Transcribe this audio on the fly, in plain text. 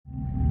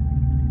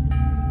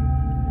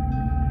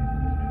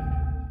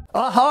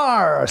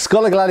Aha!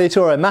 Scholar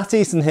Gladiator, Matt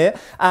Easton here,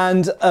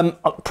 and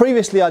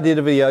previously I did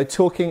a video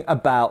talking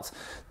about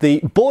the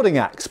boarding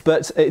axe,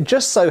 but it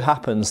just so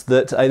happens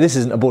that this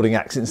isn't a boarding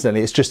axe,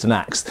 incidentally, it's just an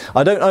axe.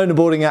 I don't own a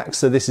boarding axe,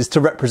 so this is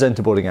to represent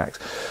a boarding axe.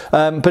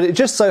 But it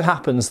just so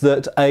happens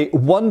that a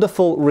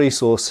wonderful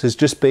resource has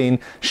just been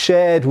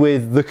shared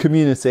with the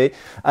community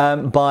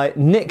by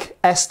Nick,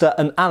 Esther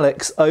and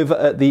Alex over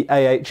at the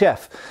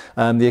AHF,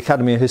 the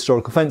Academy of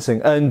Historical Fencing.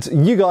 And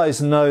you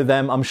guys know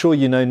them, I'm sure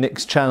you know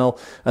Nick's channel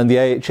and the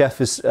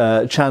AHF's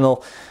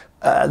channel.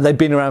 They've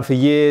been around for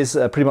years,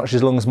 pretty much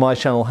as long as my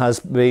channel has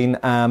been,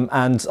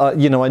 and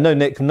you know, I've known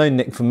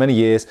Nick for many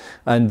years,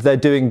 and they're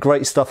doing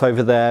great stuff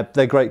over there.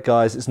 They're great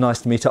guys. It's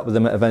nice to meet up with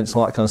them at events and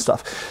all that kind of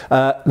stuff.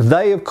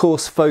 They, of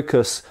course,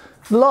 focus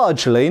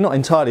largely, not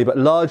entirely, but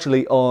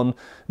largely on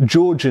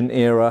Georgian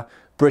era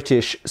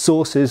British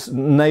sources,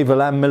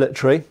 naval and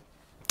military.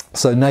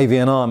 So Navy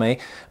and Army,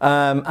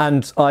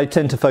 and I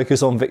tend to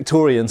focus on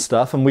Victorian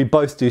stuff, and we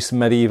both do some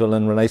medieval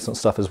and Renaissance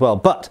stuff as well.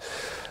 But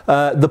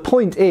the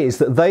point is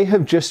that they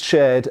have just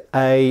shared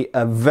a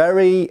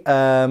very,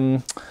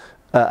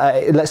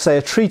 let's say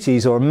a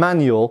treatise or a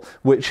manual,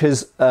 which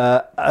has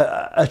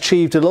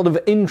achieved a lot of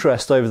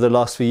interest over the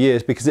last few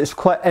years because it's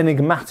quite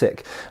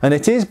enigmatic. And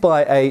it is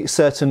by a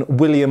certain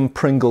William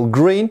Pringle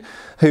Green,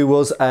 who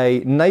was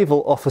a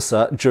naval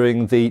officer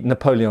during the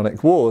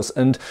Napoleonic Wars.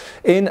 And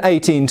in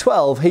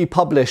 1812, he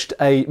published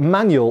a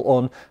manual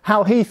on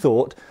how he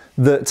thought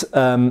that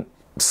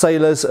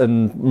sailors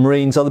and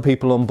marines, other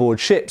people on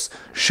board ships,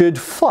 should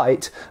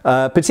fight,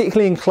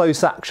 particularly in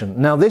close action.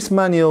 Now, this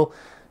manual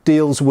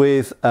deals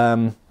with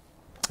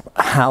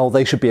how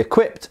they should be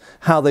equipped,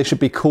 how they should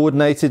be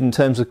coordinated in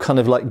terms of kind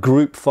of like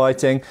group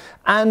fighting,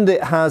 and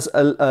it has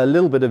a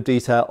little bit of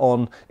detail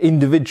on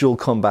individual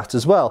combat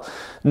as well.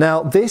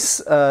 Now,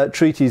 this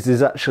treatise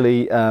is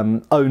actually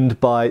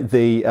owned by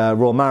the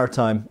Royal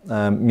Maritime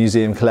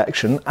Museum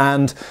collection,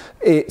 and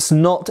it's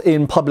not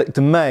in public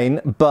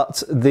domain,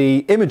 but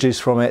the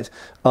images from it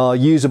are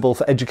usable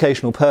for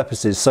educational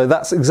purposes. So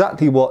that's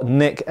exactly what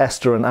Nick,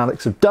 Esther and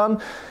Alex have done,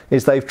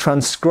 is they've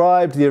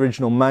transcribed the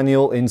original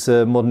manual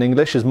into modern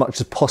English as much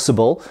as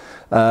possible.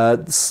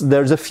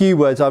 There's a few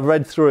words, I've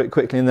read through it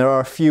quickly, and there are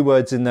a few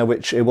words in there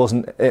which it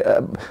wasn't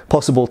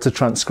possible to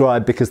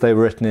transcribe because they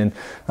were written in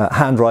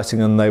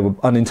handwriting and they were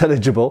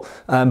unintelligible.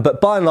 But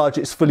by and large,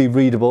 it's fully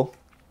readable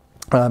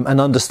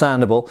and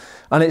understandable,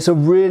 and it's a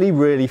really,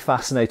 really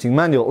fascinating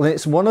manual. And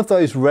it's one of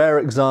those rare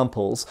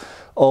examples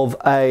of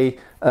a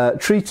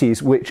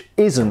treatise which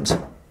isn't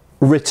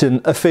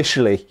written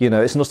officially. You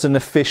know, it's not an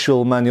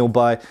official manual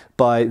by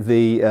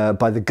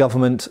the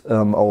government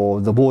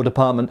or the War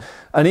Department,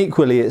 and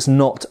equally it's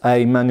not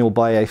a manual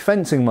by a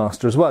fencing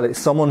master as well. It's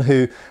someone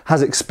who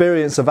has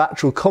experience of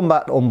actual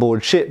combat on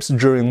board ships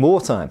during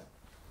wartime.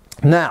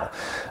 Now,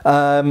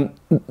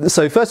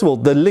 so first of all,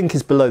 the link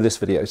is below this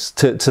video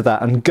to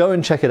that, and go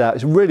and check it out.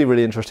 It's really,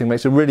 really interesting,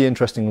 makes a really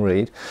interesting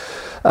read.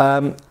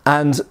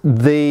 And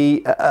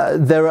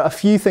there are a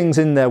few things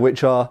in there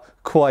which are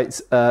quite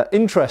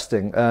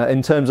interesting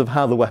in terms of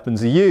how the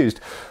weapons are used.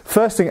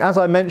 First thing, as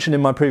I mentioned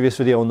in my previous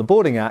video on the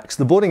boarding axe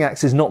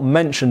is not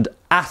mentioned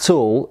at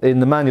all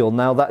in the manual.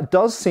 Now, that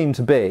does seem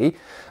to be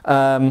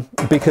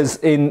because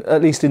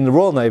at least in the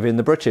Royal Navy, in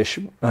the British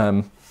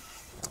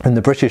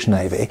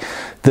Navy,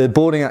 the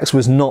boarding axe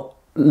was not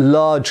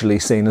largely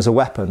seen as a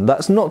weapon.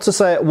 That's not to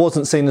say it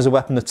wasn't seen as a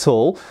weapon at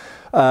all.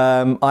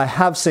 I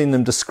have seen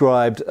them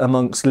described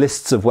amongst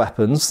lists of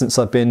weapons since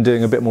I've been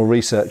doing a bit more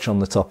research on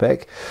the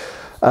topic.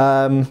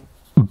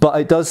 But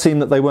it does seem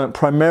that they weren't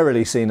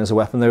primarily seen as a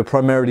weapon, they were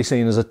primarily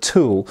seen as a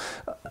tool.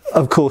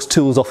 Of course,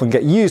 tools often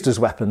get used as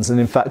weapons, and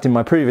in fact in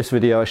my previous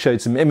video I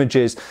showed some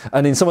images,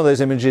 and in some of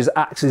those images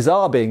axes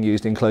are being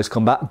used in close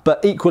combat,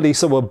 but equally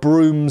so are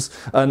brooms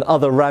and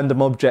other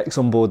random objects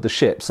on board the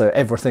ship, so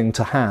everything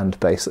to hand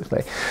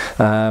basically.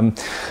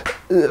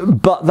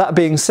 But that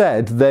being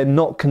said, they're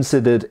not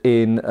considered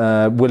in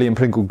William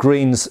Pringle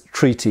Green's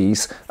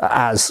treatise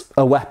as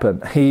a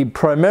weapon. He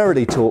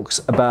primarily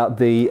talks about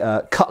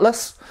the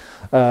cutlass,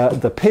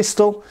 the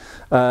pistol,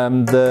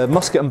 the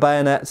musket and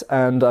bayonet,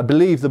 and I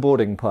believe the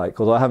boarding pike,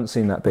 although I haven't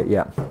seen that bit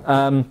yet.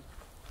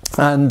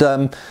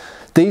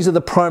 These are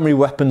the primary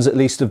weapons, at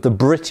least of the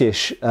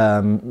British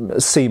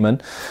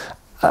seamen.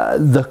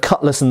 The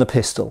cutlass and the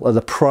pistol are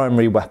the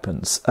primary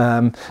weapons,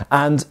 and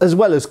as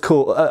well as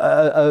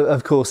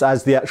of course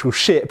as the actual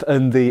ship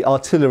and the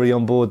artillery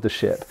on board the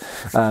ship,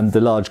 the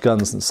large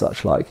guns and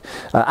such like,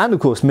 and of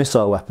course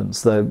missile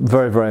weapons. They're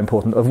very, very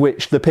important, of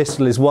which the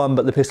pistol is one,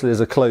 but the pistol is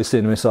a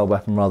close-in missile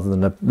weapon rather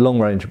than a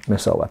long-range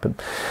missile weapon.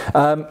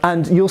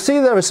 And you'll see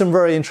there are some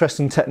very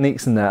interesting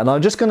techniques in there, and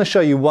I'm just going to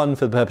show you one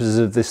for the purposes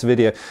of this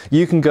video.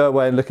 You can go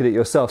away and look at it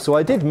yourself. So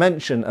I did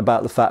mention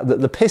about the fact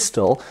that the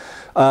pistol,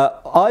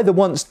 either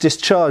one once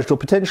discharged, or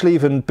potentially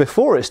even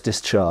before it's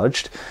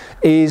discharged,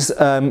 is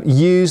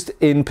used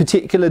in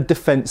particular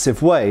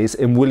defensive ways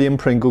in William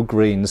Pringle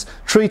Green's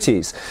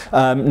treatise.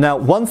 Now,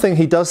 one thing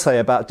he does say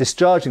about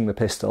discharging the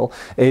pistol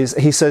is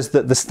he says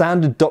that the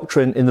standard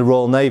doctrine in the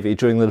Royal Navy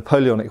during the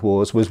Napoleonic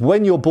Wars was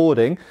when you're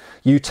boarding,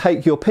 you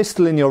take your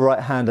pistol in your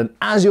right hand, and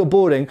as you're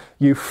boarding,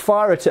 you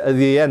fire it at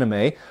the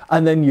enemy,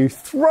 and then you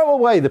throw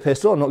away the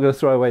pistol. I'm not going to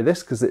throw away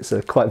this because it's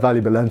a quite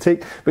valuable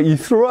antique, but you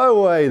throw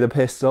away the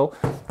pistol,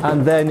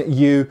 and then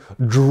you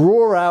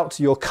draw out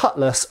your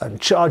cutlass and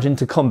charge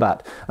into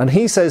combat. And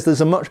he says there's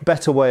a much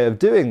better way of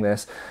doing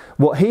this.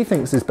 What he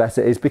thinks is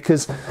better is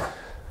because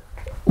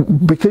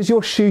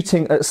you're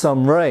shooting at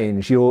some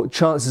range, your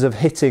chances of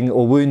hitting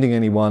or wounding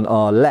anyone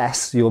are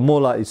less. You're more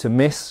likely to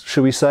miss,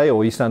 shall we say,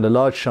 or you stand a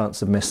large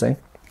chance of missing.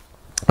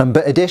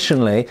 But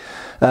additionally,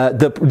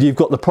 you've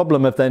got the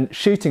problem of then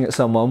shooting at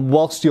someone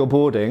whilst you're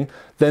boarding,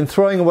 then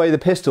throwing away the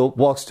pistol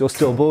whilst you're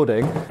still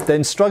boarding,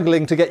 then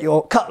struggling to get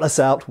your cutlass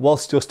out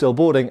whilst you're still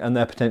boarding, and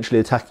they're potentially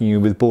attacking you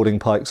with boarding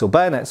pikes or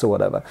bayonets or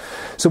whatever.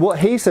 So what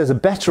he says a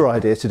better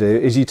idea to do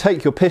is you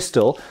take your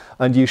pistol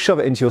and you shove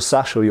it into your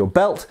sash or your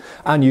belt,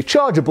 and you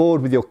charge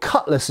aboard with your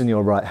cutlass in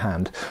your right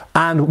hand.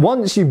 And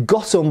once you've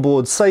got on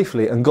board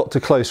safely and got to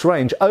close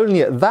range,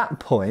 only at that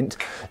point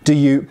do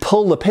you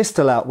pull the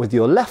pistol out with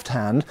your left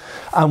hand,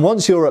 and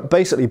once you're at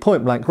basically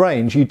point blank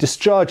range, you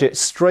discharge it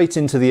straight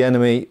into the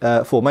enemy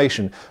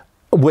formation,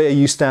 where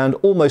you stand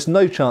almost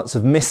no chance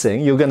of missing.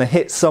 You're going to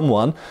hit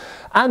someone,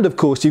 and of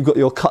course you've got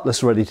your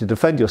cutlass ready to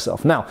defend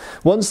yourself. Now,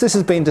 once this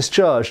has been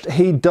discharged,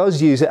 he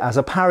does use it as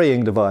a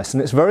parrying device,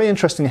 and it's very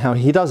interesting how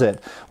he does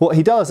it. What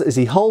he does is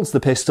he holds the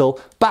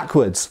pistol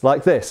backwards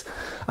like this,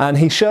 and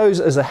he shows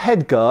as a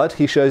head guard,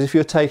 he shows if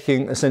you're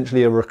taking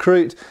essentially a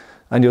recruit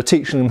and you're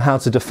teaching them how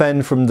to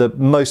defend from the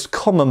most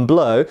common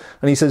blow,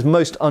 and he says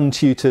most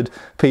untutored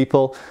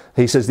people,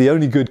 he says the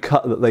only good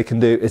cut that they can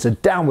do is a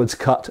downwards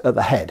cut at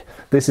the head.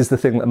 This is the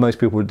thing that most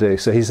people would do.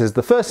 So he says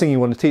the first thing you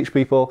want to teach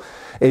people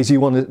is you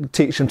want to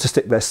teach them to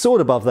stick their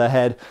sword above their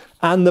head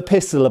and the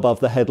pistol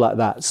above the head like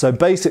that. So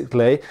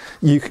basically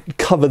you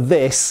cover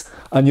this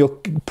and you're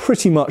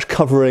pretty much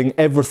covering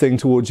everything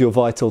towards your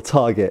vital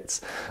targets.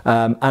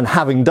 And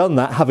having done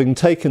that, having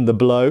taken the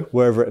blow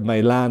wherever it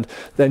may land,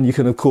 then you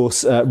can of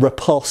course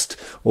riposte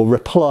or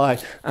reply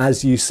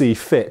as you see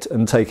fit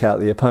and take out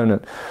the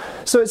opponent.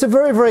 So it's a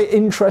very, very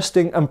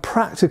interesting and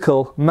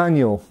practical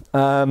manual.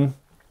 I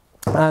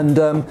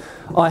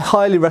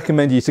highly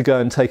recommend you to go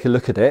and take a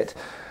look at it.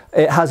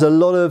 It has a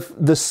lot of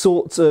the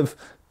sorts of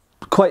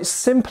quite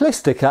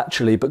simplistic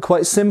actually, but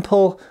quite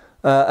simple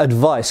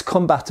advice,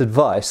 combat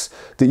advice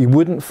that you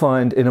wouldn't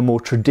find in a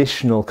more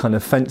traditional kind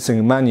of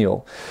fencing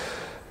manual.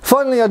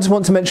 Finally, I just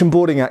want to mention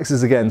boarding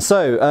axes again.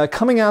 So,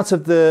 coming out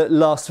of the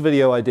last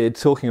video I did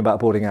talking about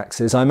boarding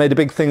axes, I made a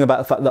big thing about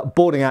the fact that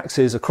boarding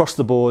axes across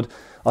the board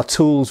are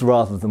tools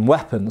rather than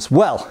weapons.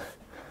 Well,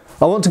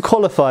 I want to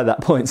qualify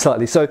that point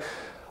slightly. So,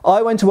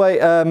 I went away,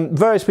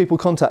 various people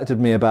contacted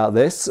me about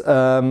this,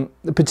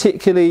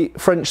 particularly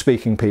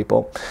French-speaking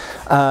people.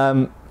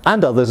 And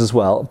others as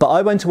well, but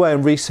I went away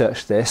and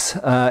researched this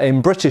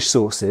in British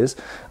sources,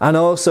 and I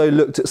also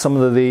looked at some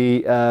of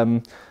the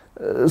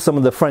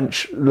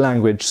French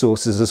language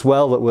sources as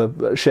well that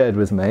were shared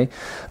with me.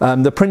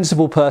 The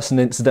principal person,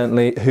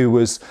 incidentally, who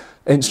was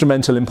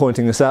instrumental in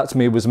pointing this out to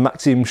me was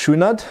Maxime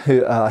Chouinard,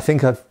 who I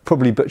think I've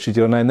probably butchered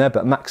your name there,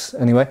 but Max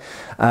anyway,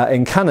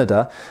 in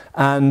Canada,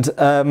 and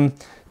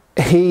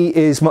he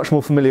is much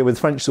more familiar with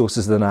French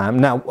sources than I am.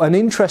 Now, an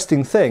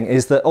interesting thing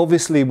is that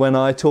obviously when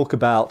I talk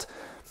about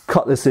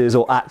cutlasses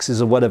or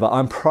axes or whatever,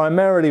 I'm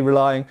primarily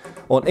relying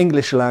on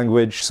English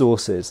language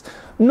sources.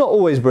 Not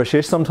always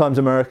British, sometimes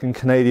American,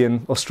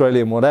 Canadian,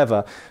 Australian,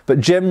 whatever,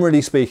 but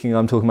generally speaking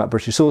I'm talking about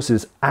British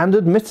sources. And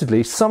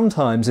admittedly,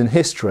 sometimes in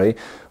history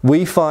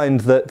we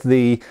find that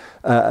the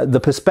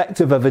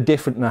perspective of a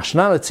different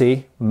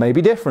nationality may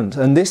be different,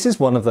 and this is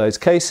one of those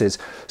cases.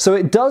 So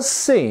it does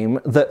seem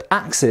that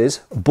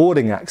axes,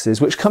 boarding axes,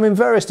 which come in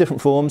various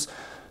different forms,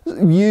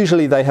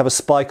 usually they have a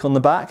spike on the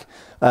back,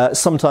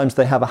 sometimes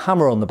they have a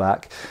hammer on the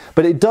back,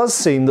 but it does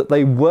seem that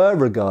they were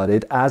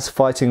regarded as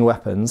fighting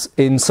weapons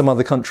in some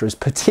other countries,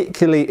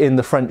 particularly in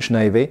the French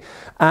Navy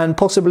and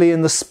possibly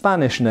in the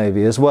Spanish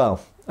Navy as well.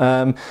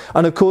 And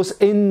of course,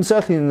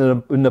 certainly in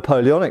the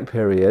Napoleonic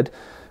period,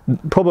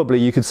 probably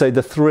you could say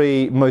the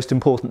three most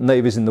important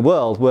navies in the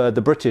world were the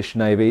British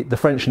Navy, the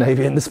French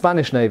Navy and the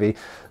Spanish Navy.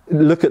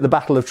 Look at the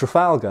Battle of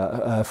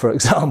Trafalgar, for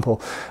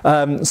example.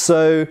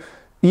 So,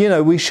 you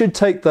know, we should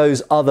take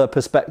those other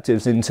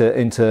perspectives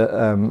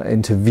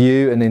into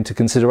view and into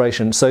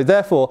consideration. So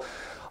therefore,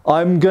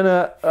 I'm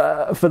gonna,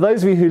 for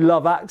those of you who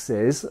love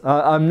axes,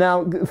 I'm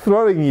now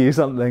throwing you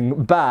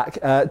something back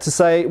to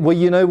say, well,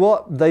 you know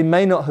what? They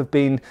may not have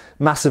been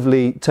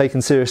massively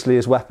taken seriously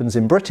as weapons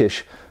in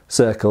British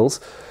circles,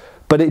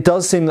 but it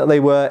does seem that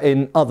they were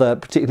in other,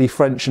 particularly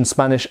French and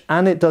Spanish,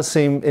 and it does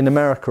seem in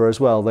America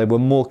as well. They were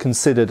more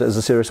considered as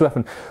a serious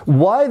weapon.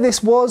 Why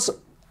this was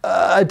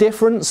a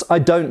difference, I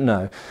don't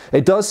know.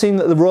 It does seem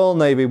that the Royal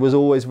Navy was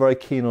always very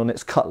keen on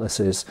its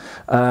cutlasses.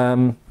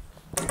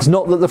 It's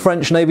not that the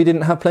French Navy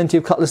didn't have plenty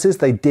of cutlasses,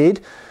 they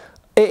did.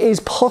 It is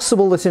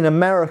possible that in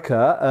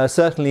America,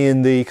 certainly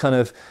in the kind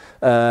of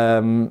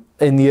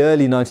in the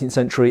early 19th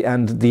century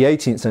and the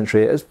 18th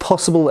century, it's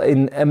possible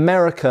in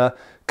America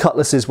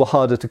cutlasses were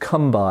harder to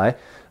come by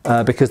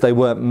because they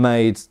weren't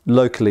made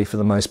locally for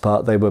the most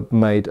part, they were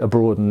made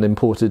abroad and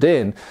imported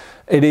in.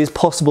 It is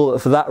possible that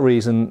for that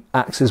reason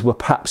axes were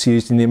perhaps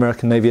used in the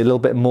American Navy a little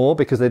bit more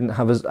because they didn't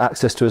have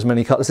access to as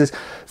many cutlasses.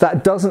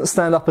 That doesn't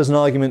stand up as an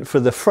argument for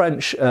the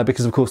French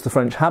because of course the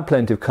French had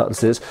plenty of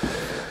cutlasses.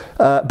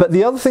 But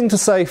the other thing to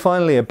say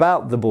finally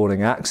about the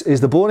boarding axe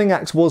is the boarding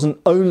axe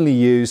wasn't only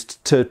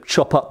used to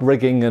chop up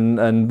rigging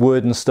and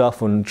wood and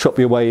stuff and chop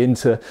your way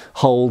into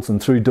holes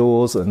and through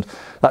doors and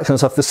that kind of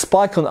stuff. The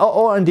spike on,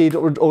 or indeed,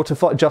 or to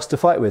fight, just to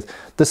fight with.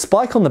 The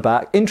spike on the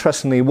back,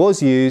 interestingly,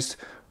 was used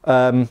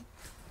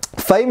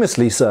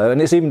famously so,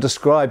 and it's even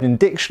described in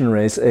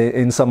dictionaries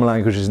in some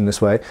languages in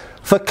this way,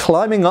 for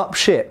climbing up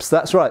ships.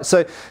 That's right.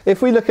 So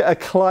if we look at a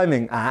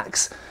climbing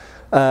axe,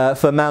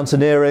 for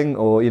mountaineering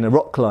or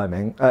rock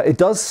climbing, it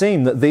does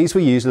seem that these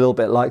were used a little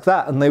bit like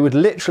that, and they would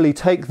literally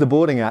take the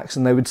boarding axe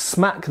and they would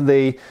smack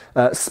the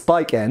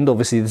spike end.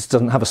 Obviously this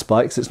doesn't have a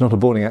spike, so it's not a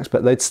boarding axe,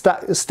 but they'd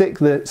stick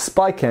the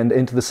spike end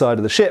into the side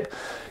of the ship,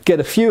 get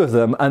a few of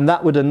them, and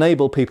that would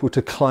enable people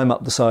to climb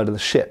up the side of the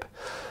ship,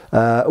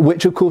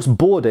 which of course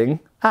boarding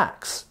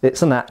axe,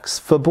 it's an axe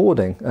for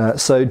boarding.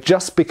 So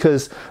just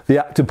because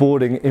the act of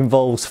boarding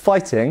involves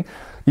fighting,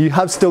 you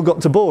have still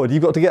got to board.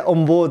 You've got to get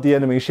on board the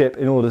enemy ship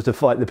in order to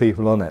fight the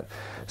people on it.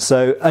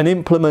 So an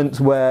implement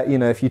where,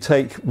 if you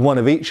take one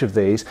of each of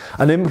these,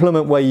 an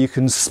implement where you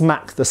can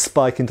smack the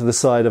spike into the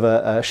side of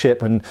a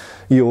ship and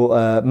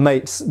your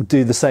mates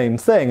do the same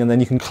thing, and then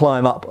you can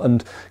climb up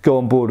and go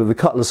on board with the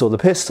cutlass or the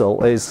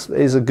pistol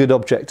is a good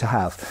object to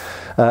have.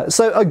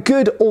 So a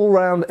good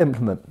all-round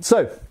implement.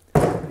 So,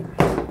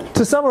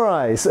 to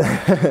summarise,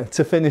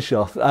 to finish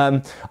off,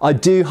 I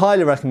do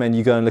highly recommend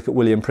you go and look at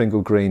William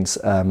Pringle Green's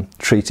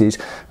treatise.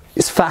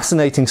 It's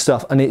fascinating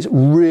stuff, and it's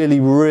really,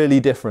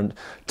 really different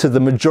to the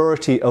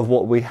majority of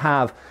what we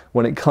have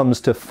when it comes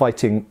to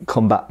fighting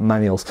combat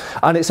manuals.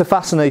 And it's a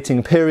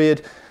fascinating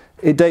period.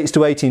 It dates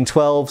to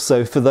 1812,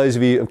 so for those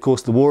of you, of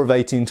course, the War of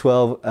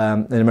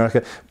 1812 in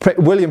America.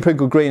 William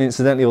Pringle Green,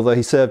 incidentally, although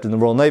he served in the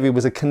Royal Navy,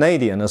 was a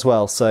Canadian as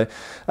well, so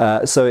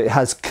it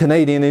has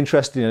Canadian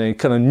interest,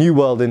 kind of New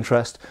World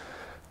interest.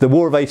 The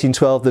War of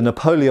 1812, the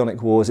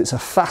Napoleonic Wars, it's a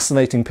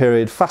fascinating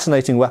period,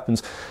 fascinating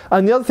weapons.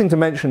 And the other thing to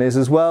mention is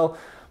as well,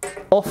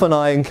 often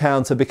I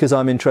encounter, because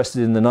I'm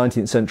interested in the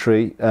 19th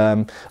century,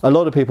 a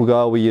lot of people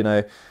go, oh,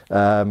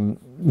 well,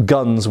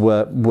 guns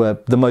were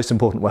the most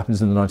important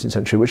weapons in the 19th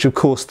century, which of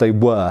course they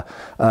were.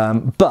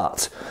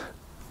 But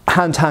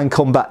hand-to-hand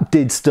combat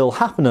did still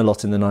happen a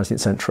lot in the 19th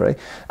century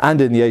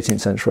and in the 18th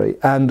century.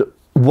 And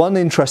one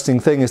interesting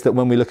thing is that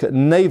when we look at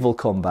naval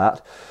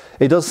combat,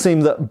 it does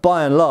seem that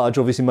by and large,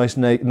 obviously most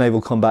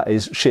naval combat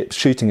is ships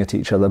shooting at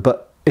each other,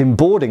 but in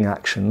boarding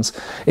actions,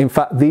 in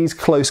fact, these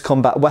close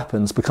combat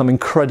weapons become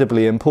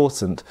incredibly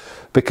important,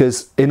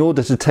 because in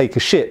order to take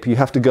a ship, you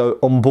have to go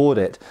on board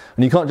it,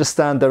 and you can't just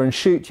stand there and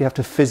shoot, you have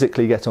to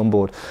physically get on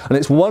board. And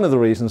it's one of the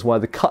reasons why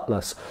the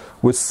Cutlass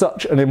was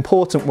such an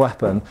important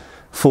weapon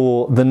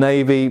for the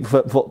Navy,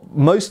 for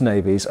most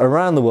navies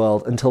around the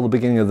world until the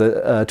beginning of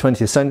the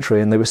 20th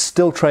century, and they were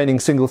still training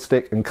single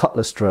stick and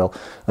cutlass drill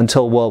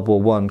until World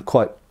War I,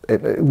 quite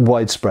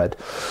widespread.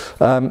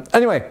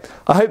 Anyway,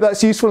 I hope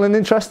that's useful and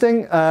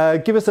interesting.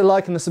 Give us a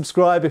like and a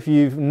subscribe if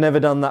you've never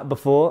done that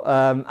before,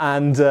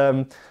 and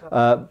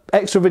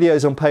extra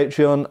videos on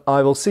Patreon.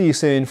 I will see you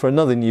soon for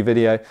another new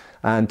video,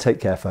 and take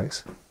care,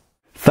 folks.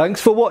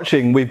 Thanks for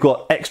watching. We've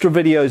got extra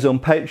videos on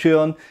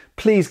Patreon.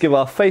 Please give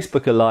our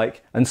Facebook a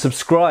like and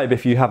subscribe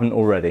if you haven't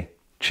already.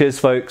 Cheers,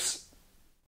 folks.